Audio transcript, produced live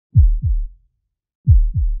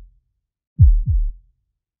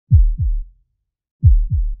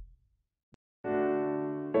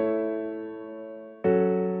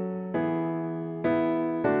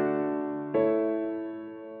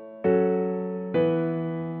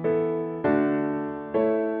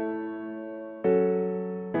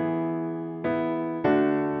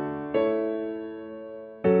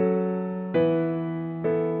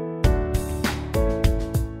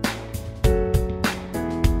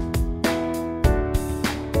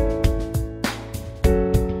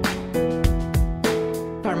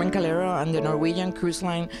Norwegian Cruise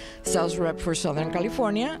Line sales rep for Southern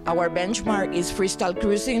California. Our benchmark is Freestyle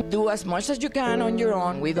Cruising. Do as much as you can on your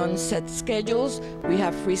own. We don't set schedules. We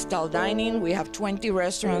have freestyle dining. We have 20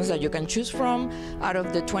 restaurants that you can choose from. Out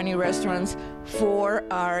of the 20 restaurants, 4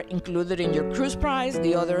 are included in your cruise price.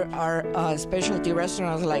 The other are specialty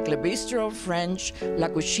restaurants like Le Bistro, French, La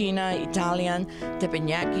Cucina, Italian,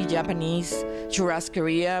 Teppanyaki, Japanese,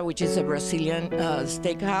 Churrascaria, which is a Brazilian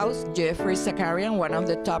steakhouse. Geoffrey Zakarian, one of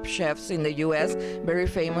the top chefs in the U.S., very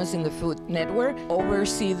famous in the Food Network,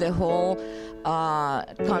 oversee the whole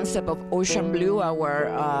concept of Ocean Blue,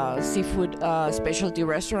 our seafood specialty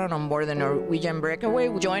restaurant on board the Norwegian Breakaway.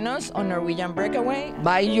 Join us on Norwegian Breakaway.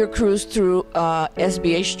 Buy your cruise through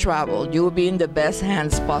SVH Travel. You will be in the best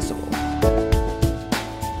hands possible.